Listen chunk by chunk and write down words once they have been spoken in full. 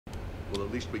Well,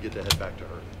 at least we get to head back to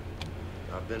Earth.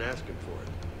 I've been asking for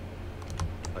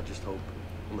it. I just hope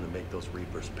I'm gonna make those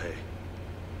Reapers pay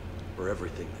for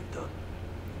everything they've done.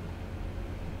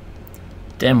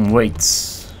 Damn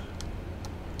weights.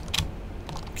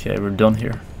 Okay, we're done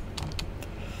here.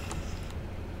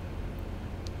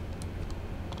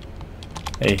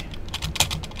 Hey,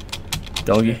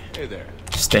 doggy. Hey there.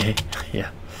 Stay. Yeah.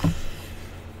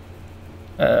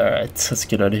 Alright, let's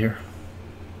get out of here.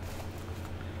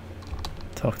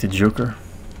 Talk to Joker.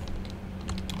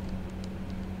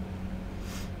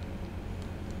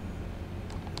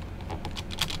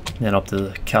 Then up to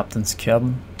the captain's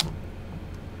cabin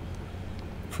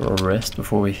for a rest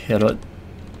before we head out.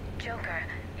 Joker,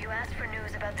 you asked for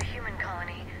news about the human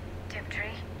colony, Tiptree.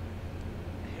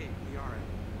 Hey, Liara,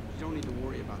 you don't need to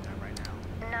worry about that right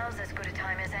now. Now's as good a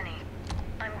time as any.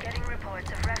 I'm getting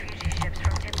reports of refugee ships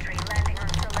from Tiptree landing on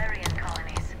Solarian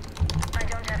colonies. I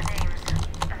don't have names.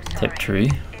 I'm sorry. Tiptree.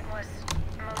 It was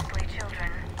mostly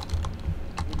children.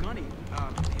 Well, Gunny,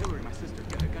 Hillary, my sister,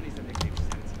 Gunny's the nickname she's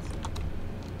had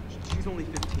since. She's only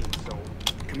 15, so...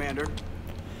 Commander?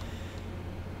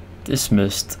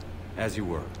 Dismissed. As you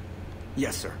were.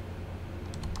 Yes, sir.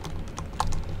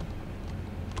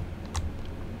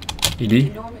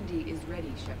 ED? Normandy is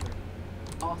ready, Shepard.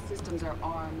 All systems are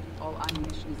armed, all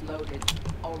ammunition is loaded,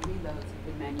 all reloads have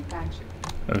been manufactured.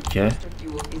 Okay. Cluster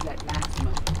fuel is at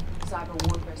maximum. Cyber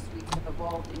warfare suites have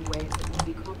evolved in ways that would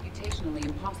be computationally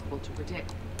impossible to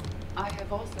predict. I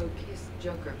have also kissed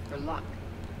Joker for luck.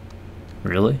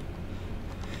 Really?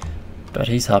 Bet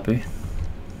he's happy.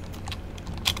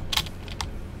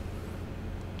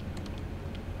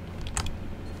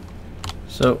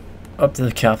 So, up to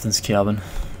the captain's cabin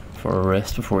for a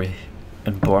rest before we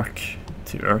embark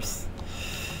to Earth.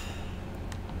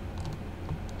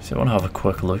 So I want to have a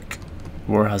quick look.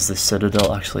 Where has the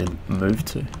Citadel actually moved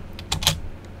to?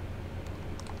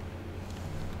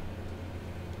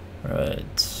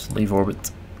 Right, leave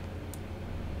orbit.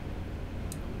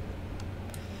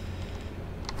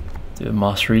 Do a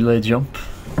mass relay jump.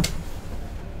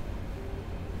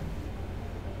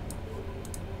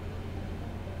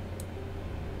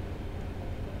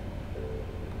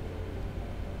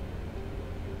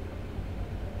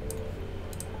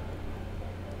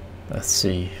 Let's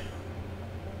see.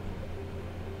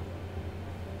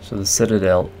 So the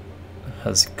Citadel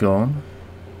has gone.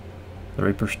 The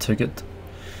Reapers took it.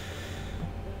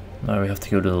 Now we have to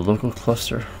go to the local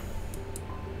cluster.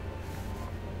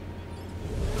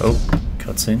 Oh,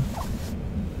 cutscene.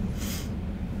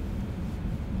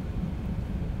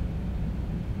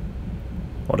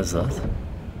 What is that?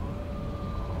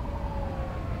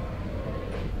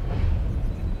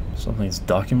 Something's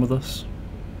docking with us.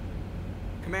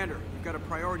 Commander, you've got a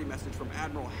priority message from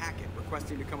Admiral Hackett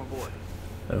requesting to come aboard.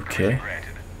 Okay.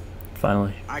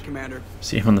 Finally. Aye, Commander.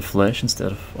 See him in the flesh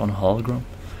instead of on a hologram.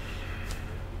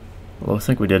 Well, I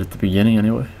think we did at the beginning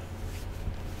anyway.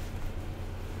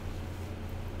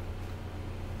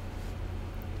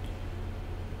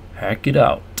 Hack it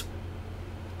out.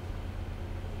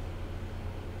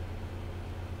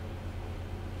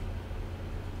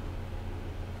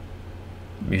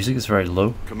 Music is very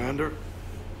low. Commander,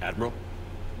 Admiral?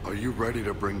 are you ready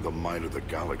to bring the might of the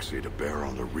galaxy to bear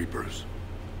on the Reapers?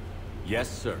 Yes,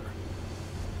 sir.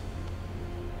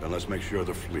 Then let's make sure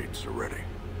the fleets are ready.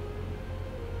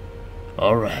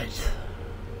 Alright.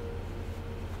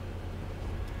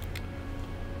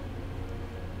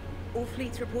 All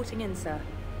fleets reporting in, sir.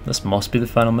 This must be the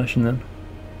final mission then.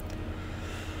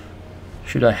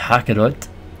 Should I hack it out?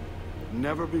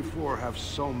 Never before have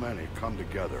so many come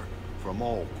together from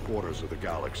all quarters of the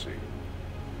galaxy.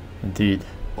 Indeed.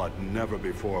 But never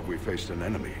before have we faced an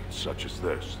enemy such as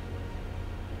this.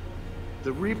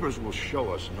 The Reapers will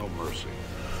show us no mercy.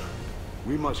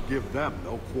 We must give them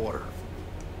no quarter.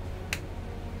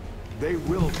 They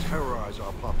will terrorize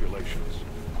our populations.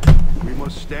 We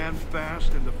must stand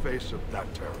fast in the face of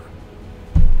that terror.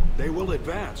 They will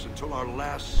advance until our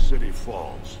last city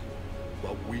falls.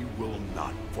 But we will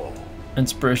not fall.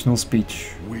 Inspirational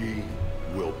speech. We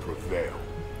will prevail.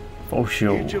 For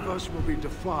sure. Each of us will be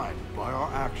defined by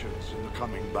our actions in the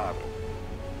coming battle.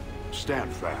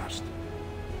 Stand fast.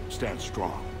 Stand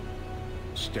strong.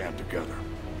 Stand together.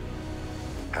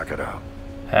 Hack it out.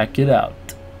 Hack it out.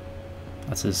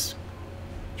 That's his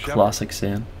Shepard, classic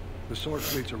saying. the sword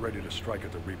fleets are ready to strike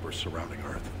at the Reapers surrounding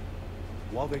Earth.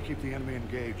 While they keep the enemy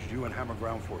engaged, you and Hammer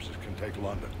ground forces can take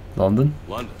London. London?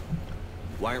 London?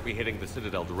 Why aren't we hitting the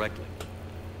Citadel directly?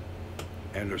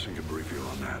 Anderson can brief you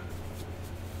on that.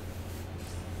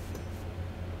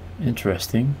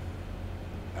 Interesting.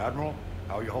 Admiral,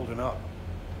 how are you holding up?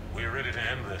 We're ready to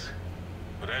end this.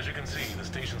 But as you can see, the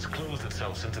station's closed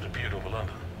itself since it appeared over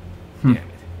London. Damn it.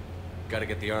 Gotta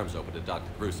get the arms open to Dr.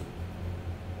 Gruesome.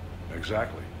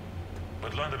 Exactly.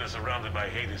 But London is surrounded by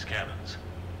Hades cannons.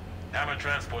 Hammer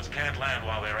transports can't land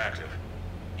while they're active.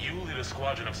 You lead a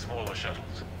squadron of smaller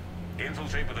shuttles.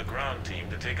 Infiltrate with a ground team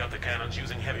to take out the cannons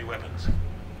using heavy weapons.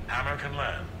 Hammer can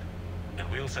land, and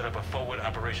we'll set up a forward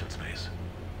operations base.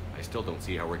 I still don't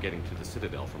see how we're getting to the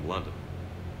Citadel from London.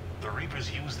 The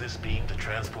Reapers use this beam to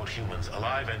transport humans,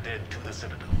 alive and dead, to the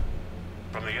Citadel.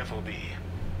 From the FOB,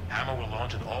 Hammer will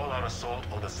launch an all-out assault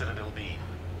on the Citadel beam.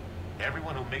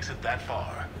 Everyone who makes it that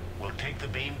far will take the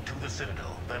beam to the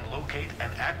Citadel, then locate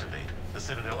and activate the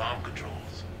Citadel arm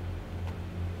controls.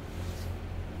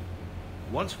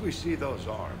 Once we see those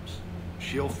arms,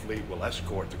 SHIELD fleet will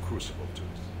escort the Crucible to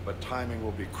us, but timing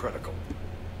will be critical.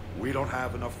 We don't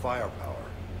have enough firepower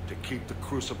to keep the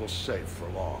Crucible safe for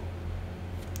long.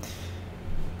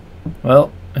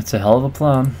 Well, it's a hell of a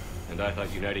plan. And I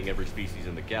thought uniting every species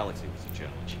in the galaxy was a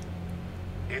challenge.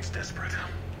 It's desperate.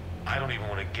 I don't even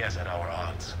want to guess at our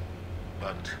odds.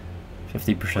 But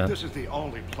 50%. But this is the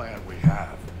only plan we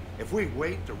have. If we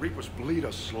wait, the Reapers bleed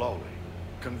us slowly.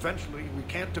 Conventionally, we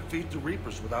can't defeat the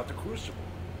Reapers without the Crucible.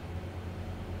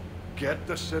 Get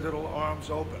the Citadel arms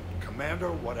open.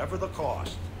 Commander, whatever the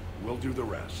cost, we'll do the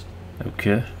rest.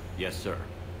 Okay. Yes, sir.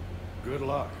 Good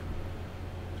luck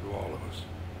to all of us.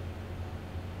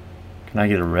 Can I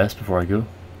get a rest before I go?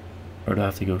 Or do I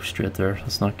have to go straight there?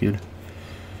 That's not good.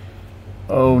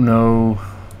 Oh no.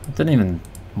 It didn't even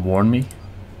warn me.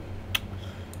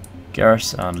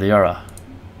 Garrus and Liara.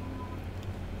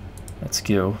 Let's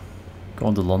go.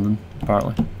 Going to London,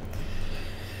 apparently.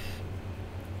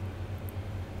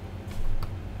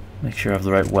 Make sure I have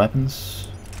the right weapons.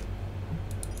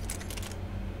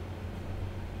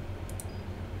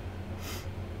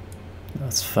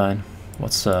 That's fine.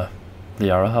 What's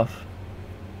Liara have?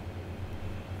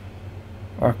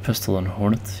 Arc pistol and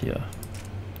Hornet, yeah.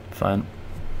 Fine.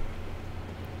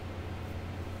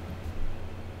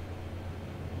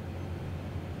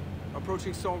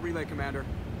 Approaching Salt Relay, Commander.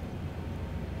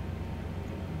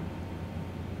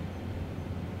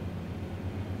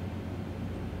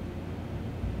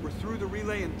 We're through the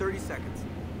relay in 30 seconds.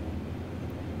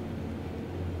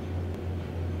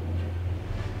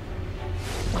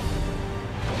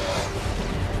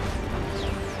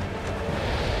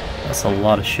 That's a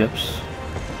lot of ships.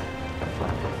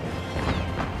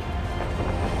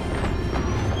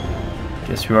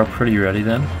 Guess we are pretty ready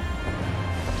then.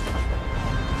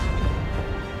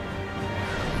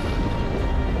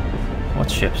 What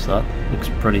ship's that? Looks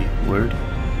pretty weird.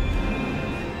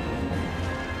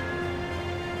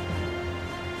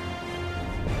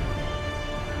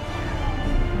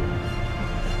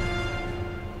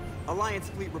 Alliance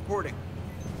fleet reporting.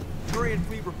 Turian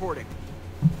fleet reporting.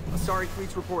 Asari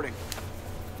fleet's reporting.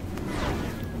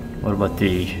 What about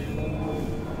the...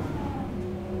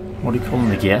 what do you call them?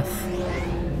 The Geth?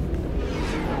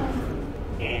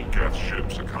 All Geth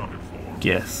ships accounted for.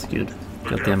 Geth, good. The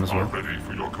Got them as Geth are well. ready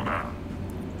for your command.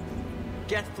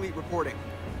 Geth fleet reporting.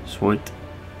 Sweet.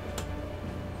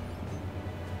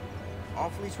 All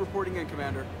fleets reporting in,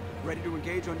 Commander. Ready to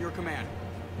engage on your command.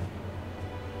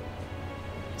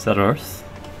 Is that Earth?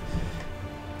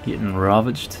 Getting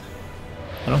ravaged.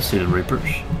 I don't see the Reapers.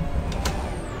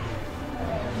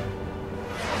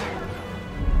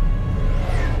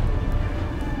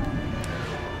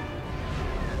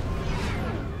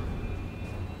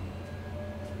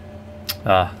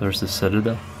 Ah, there's the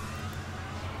Citadel.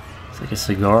 It's like a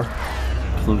cigar.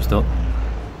 Closed up.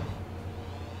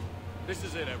 This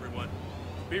is it, everyone.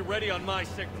 Be ready on my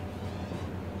signal.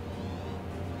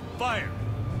 Fire!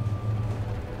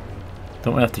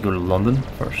 Don't we have to go to London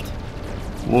first?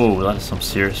 Whoa, that is some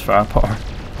serious firepower.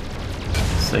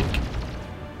 Sick.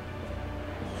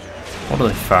 What are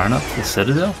they firing at? The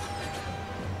Citadel?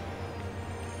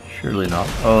 Surely not.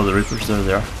 Oh, the Reapers, there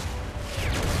they are.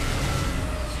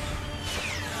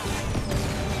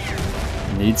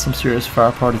 Need some serious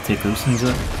firepower to take those things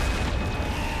out.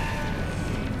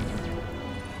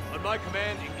 On my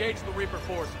command, engage the Reaper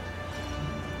forces.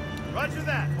 Roger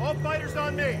that. All fighters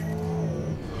on me.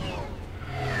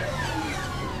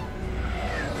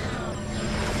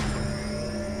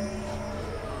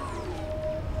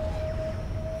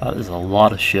 That is a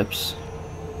lot of ships.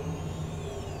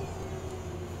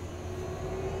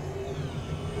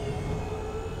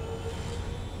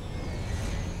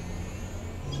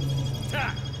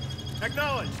 Attack!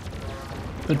 Acknowledged!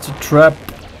 It's a trap.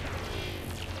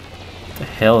 What the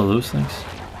hell are those things?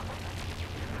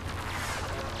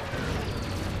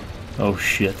 Oh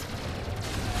shit.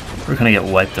 We're gonna get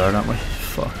wiped out, aren't we?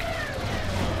 Fuck.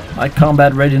 My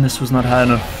combat readiness was not high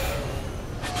enough.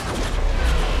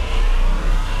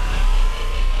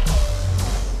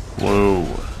 Whoa.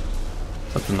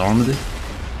 Is that the Normandy?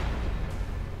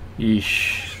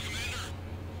 Yeesh.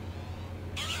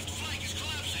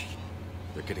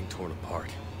 They're getting torn apart.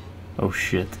 Oh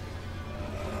shit.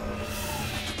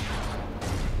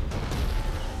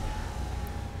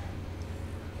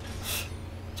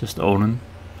 Just owning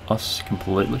us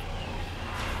completely.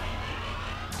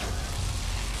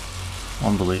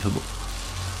 Unbelievable.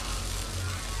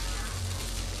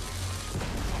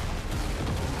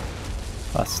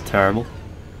 That's terrible.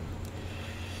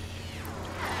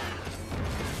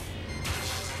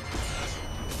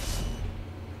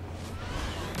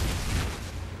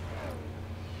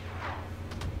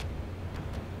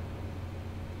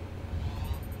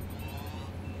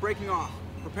 Breaking off.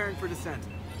 Preparing for descent.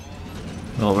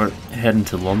 Well, we're heading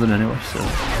to London anyway,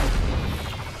 so...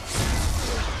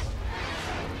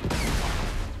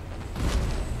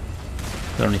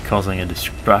 They're only causing a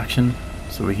distraction,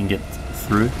 so we can get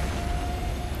through.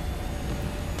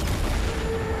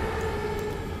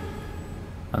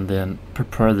 And then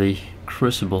prepare the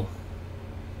Crucible.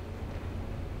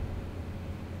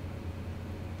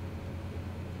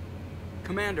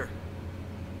 Commander.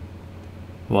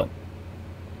 What?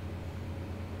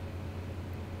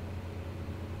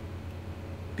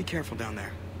 Be careful down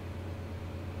there.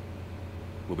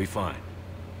 We'll be fine.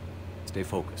 Stay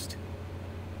focused.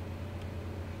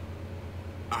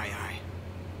 Aye, aye.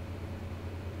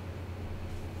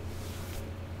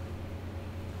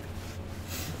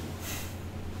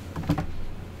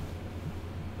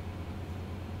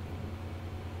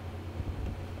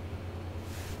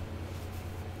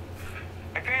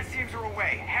 Advanced teams are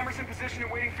away. Hammer's in position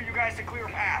and waiting for you guys to clear a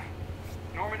path.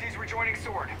 Normandy's rejoining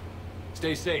Sword.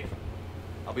 Stay safe.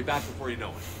 I'll be back before you know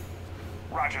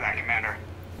it. Roger that, Commander.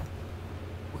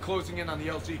 We're closing in on the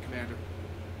LZ, Commander.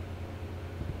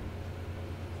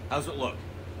 How's it look?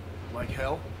 Like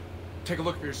hell? Take a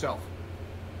look for yourself.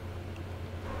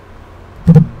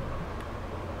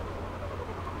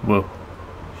 Whoa.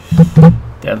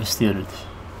 Devastated.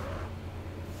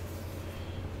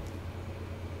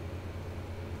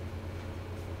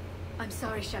 I'm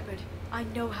sorry, Shepard. I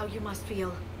know how you must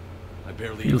feel. I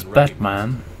barely Feels even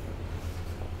Batman.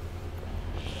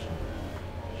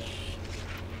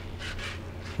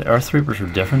 The Earth Reapers are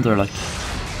different, they're like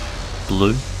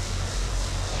blue.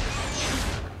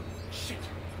 Shit,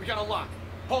 we got a lock.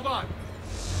 Hold on.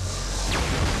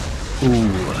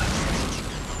 Ooh.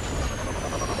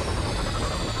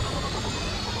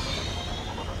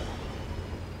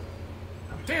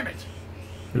 Damn it!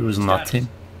 Who was on that team?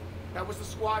 That was the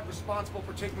squad responsible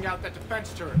for taking out that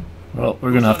defense turret. Well,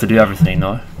 we're gonna have to do everything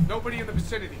now. Nobody in the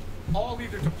vicinity. All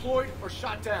either deployed or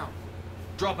shot down.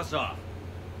 Drop us off.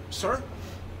 Sir?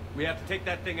 We have to take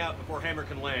that thing out before Hammer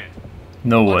can land.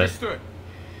 No way. Understood.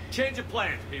 Change of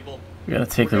plans, people. We gotta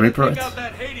take the We're Reaper gonna take out. out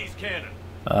that Hades cannon.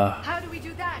 How do we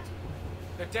do that?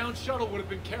 That downed shuttle would have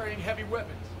been carrying heavy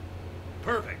weapons.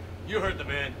 Perfect. You heard the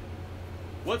man.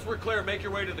 Once we're clear, make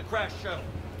your way to the crashed shuttle.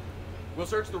 We'll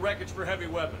search the wreckage for heavy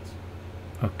weapons.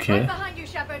 Okay. Right behind you,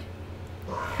 Shepard.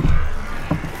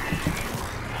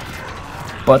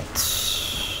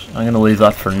 But I'm gonna leave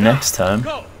that for next time.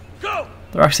 Go! Go!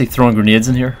 They're actually throwing grenades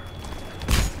in here.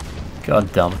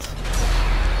 God damn it.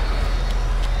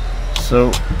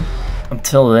 So,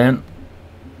 until then,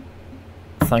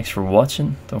 thanks for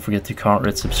watching. Don't forget to comment,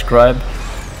 rate, subscribe.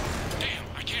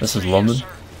 This is London.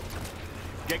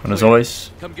 And as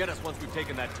always, come get us once we've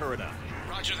taken that turret out.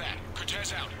 Roger that.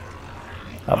 Cortez out.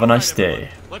 have a nice day.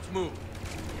 Let's move.